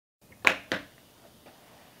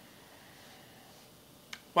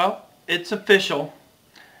Well, it's official.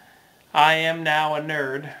 I am now a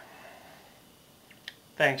nerd,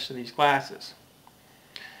 thanks to these glasses.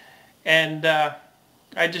 And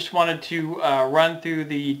I just wanted to run through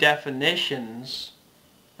the definitions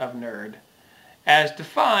of nerd as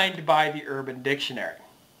defined by the Urban Dictionary.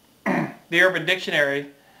 The Urban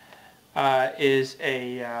Dictionary is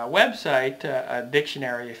a website, a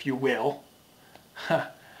dictionary if you will,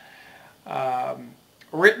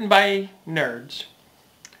 written by nerds,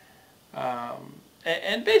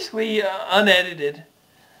 and basically unedited,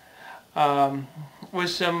 with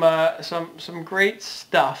some great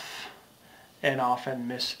stuff and often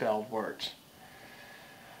misspelled words.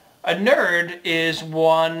 A nerd is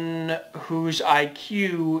one whose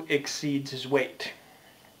IQ exceeds his weight.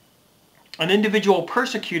 An individual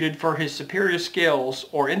persecuted for his superior skills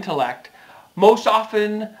or intellect, most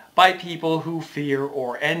often by people who fear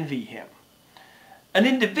or envy him. An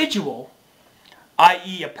individual,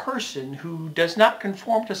 i.e. a person who does not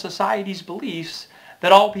conform to society's beliefs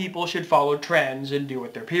that all people should follow trends and do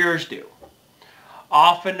what their peers do.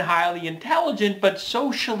 Often highly intelligent but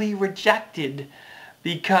socially rejected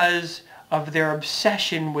because of their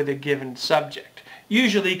obsession with a given subject,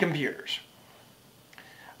 usually computers.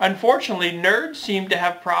 Unfortunately, nerds seem to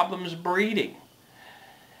have problems breeding.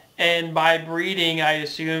 And by breeding, I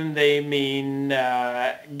assume they mean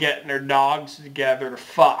getting their dogs together to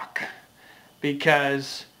fuck.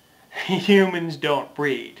 Because humans don't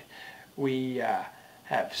breed. We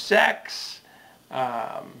have sex,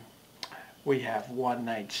 we have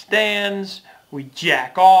one-night stands, we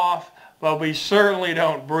jack off, but we certainly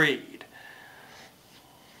don't breed.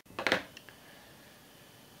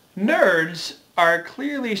 Nerds are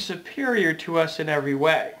clearly superior to us in every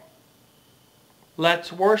way.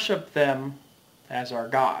 Let's worship them as our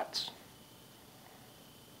gods.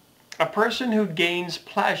 A person who gains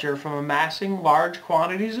pleasure from amassing large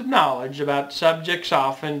quantities of knowledge about subjects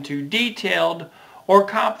often too detailed or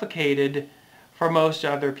complicated for most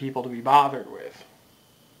other people to be bothered with.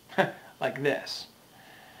 Like this.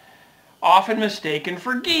 Often mistaken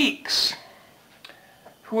for geeks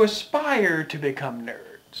who aspire to become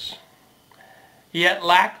nerds, yet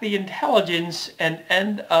lack the intelligence and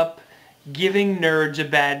end up giving nerds a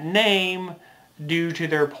bad name due to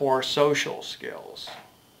their poor social skills.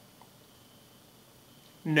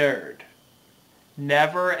 Nerd.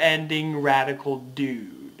 Never-ending radical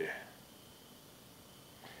dude.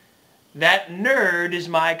 That nerd is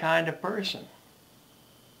my kind of person.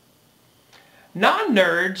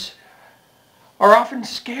 Non-nerds are often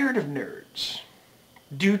scared of nerds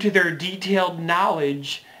due to their detailed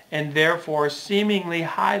knowledge and therefore seemingly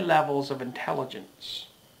high levels of intelligence,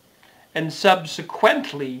 and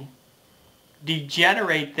subsequently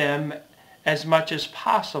degenerate them as much as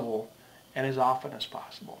possible and as often as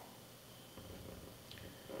possible.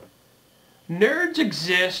 Nerds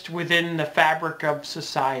exist within the fabric of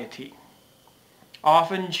society,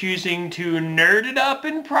 often choosing to nerd it up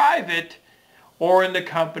in private or in the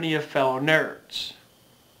company of fellow nerds.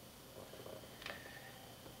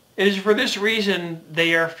 It is for this reason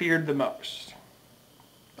they are feared the most.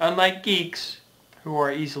 Unlike geeks, who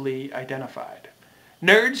are easily identified,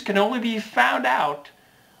 nerds can only be found out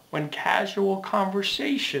when casual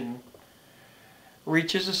conversation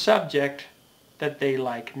reaches a subject that they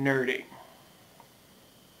like nerding.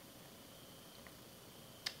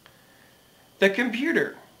 The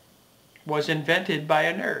computer was invented by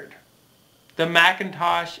a nerd. The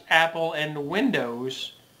Macintosh, Apple, and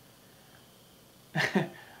Windows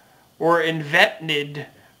were invented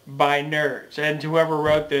by nerds. And whoever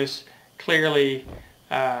wrote this clearly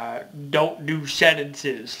don't do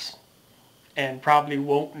sentences and probably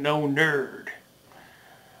won't know nerd.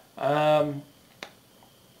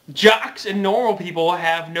 Jocks and normal people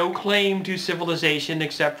have no claim to civilization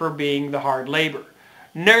except for being the hard labor.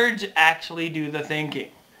 Nerds actually do the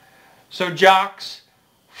thinking. So jocks,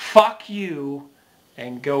 fuck you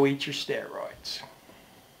and go eat your steroids.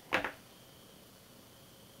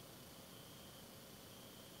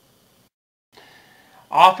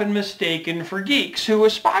 Often mistaken for geeks who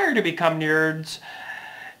aspire to become nerds,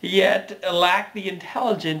 yet lack the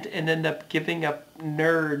intelligence and end up giving up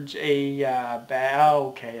nerds a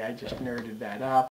okay, I just nerded that up.